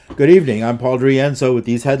Good evening. I'm Paul DeRienzo with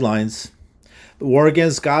these headlines. The war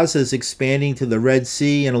against Gaza is expanding to the Red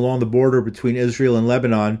Sea and along the border between Israel and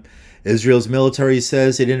Lebanon. Israel's military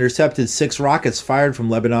says it intercepted 6 rockets fired from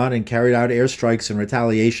Lebanon and carried out airstrikes in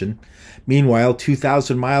retaliation. Meanwhile,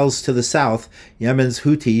 2,000 miles to the south, Yemen's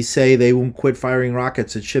Houthis say they won't quit firing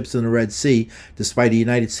rockets at ships in the Red Sea, despite a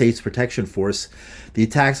United States protection force. The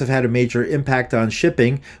attacks have had a major impact on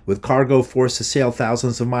shipping, with cargo forced to sail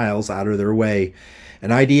thousands of miles out of their way. An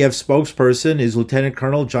IDF spokesperson is Lieutenant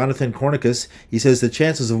Colonel Jonathan Cornicus. He says the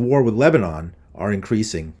chances of war with Lebanon are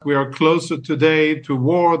increasing. We are closer today to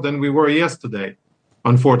war than we were yesterday,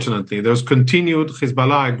 unfortunately. There's continued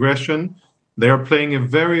Hezbollah aggression. They are playing a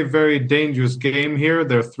very, very dangerous game here.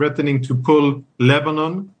 They're threatening to pull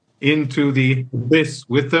Lebanon into the abyss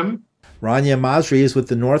with them. Rania Masri is with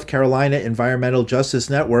the North Carolina Environmental Justice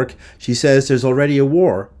Network. She says there's already a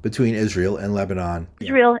war between Israel and Lebanon.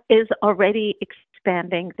 Israel is already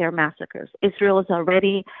expanding their massacres. Israel is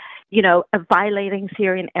already, violating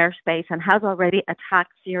Syrian airspace and has already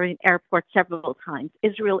attacked Syrian airports several times.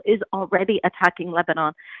 Israel is already attacking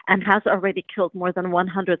Lebanon and has already killed more than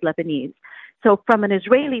 100 Lebanese. So from an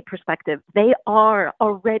Israeli perspective, they are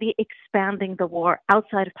already expanding the war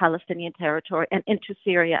outside of Palestinian territory and into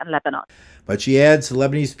Syria and Lebanon. But she adds the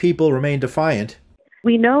Lebanese people remain defiant.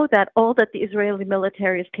 We know that all that the Israeli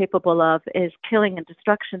military is capable of is killing and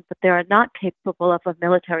destruction, but they are not capable of a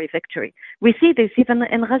military victory. We see this even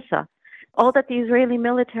in Gaza. All that the Israeli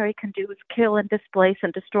military can do is kill and displace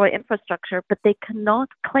and destroy infrastructure, but they cannot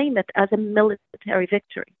claim it as a military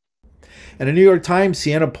victory. And a New York Times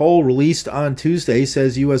Siena poll released on Tuesday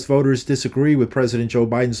says U.S. voters disagree with President Joe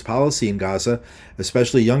Biden's policy in Gaza,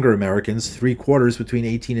 especially younger Americans. 3/4 between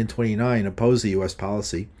 18 and 29 oppose the U.S.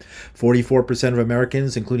 policy. 44% of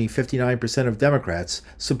Americans, including 59% of Democrats,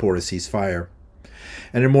 support a ceasefire.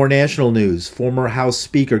 And in more national news, former House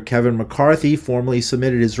Speaker Kevin McCarthy formally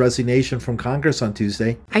submitted his resignation from Congress on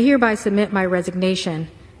Tuesday. I hereby submit my resignation,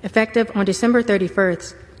 effective on December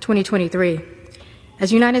 31st, 2023.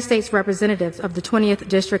 As United States Representative of the 20th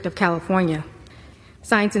District of California.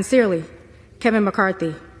 Signed sincerely, Kevin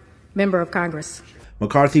McCarthy, Member of Congress.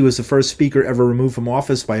 McCarthy was the first speaker ever removed from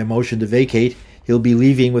office by a motion to vacate. He'll be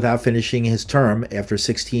leaving without finishing his term after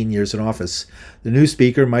 16 years in office. The new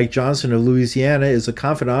speaker, Mike Johnson of Louisiana, is a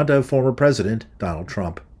confidant of former President Donald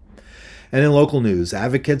Trump. And in local news,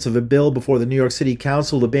 advocates of a bill before the New York City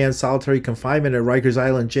Council to ban solitary confinement at Rikers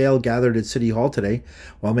Island Jail gathered at City Hall today,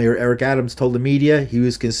 while Mayor Eric Adams told the media he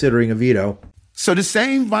was considering a veto. So the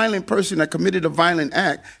same violent person that committed a violent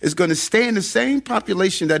act is going to stay in the same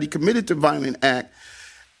population that he committed the violent act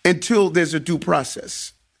until there's a due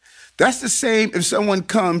process. That's the same if someone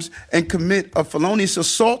comes and commit a felonious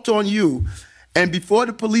assault on you, and before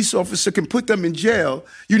the police officer can put them in jail,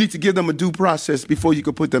 you need to give them a due process before you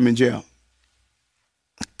can put them in jail.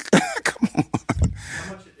 Come on.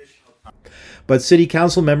 But City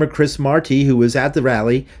Council member Chris Marti, who was at the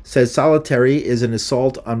rally, says solitary is an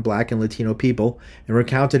assault on Black and Latino people and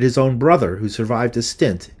recounted his own brother who survived a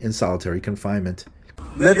stint in solitary confinement.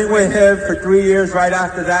 Living with him for 3 years right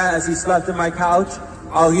after that, as he slept in my couch,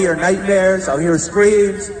 I'll hear nightmares, I'll hear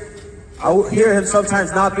screams, I'll hear him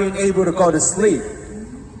sometimes not being able to go to sleep.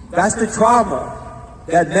 That's the trauma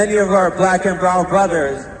that many of our Black and brown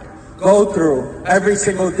brothers go through every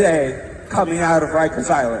single day coming out of Rikers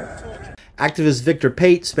Island. Activist Victor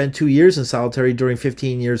Pate spent 2 years in solitary during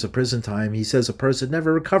 15 years of prison time. He says a person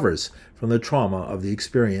never recovers from the trauma of the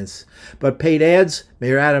experience. But Pate adds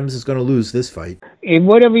Mayor Adams is going to lose this fight. If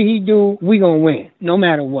whatever he do, we're going to win, no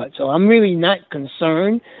matter what. So I'm really not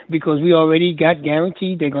concerned because we already got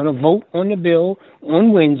guaranteed they're going to vote on the bill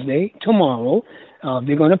on Wednesday, tomorrow.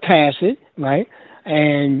 They're going to pass it, right?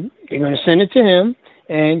 And they're going to send it to him.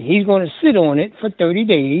 And he's going to sit on it for 30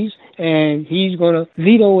 days, and he's going to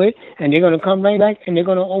veto it, and they're going to come right back, and they're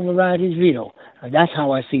going to override his veto. That's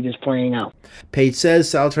how I see this playing out. Pate says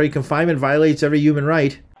solitary confinement violates every human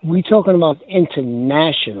right. We're talking about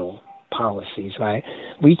international policies, right?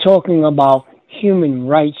 We're talking about human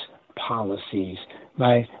rights policies,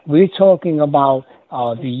 right? We're talking about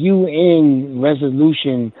the UN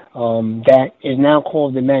resolution that is now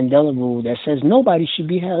called the Mandela Rule that says nobody should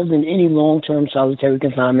be held in any long-term solitary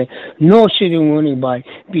confinement, nor should anybody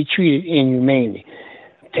be treated inhumanely.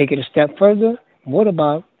 Take it a step further. What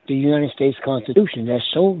about the United States Constitution? That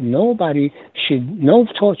so no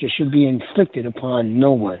torture should be inflicted upon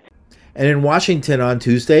no one. And in Washington on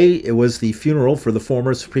Tuesday, it was the funeral for the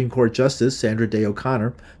former Supreme Court Justice Sandra Day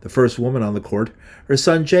O'Connor, the first woman on the court. Her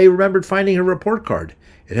son Jay remembered finding her report card.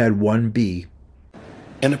 It had 1B.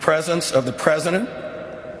 In the presence of the President,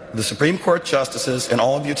 the Supreme Court Justices, and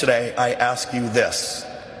all of you today, I ask you this.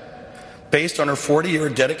 Based on her 40-year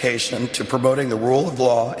dedication to promoting the rule of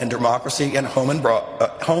law and democracy in home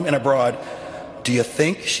and abroad, do you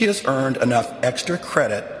think she has earned enough extra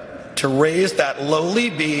credit to raise that lowly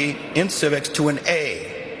B in civics to an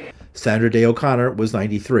A? Sandra Day O'Connor was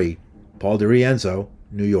 93. Paul DeRienzo,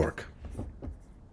 New York.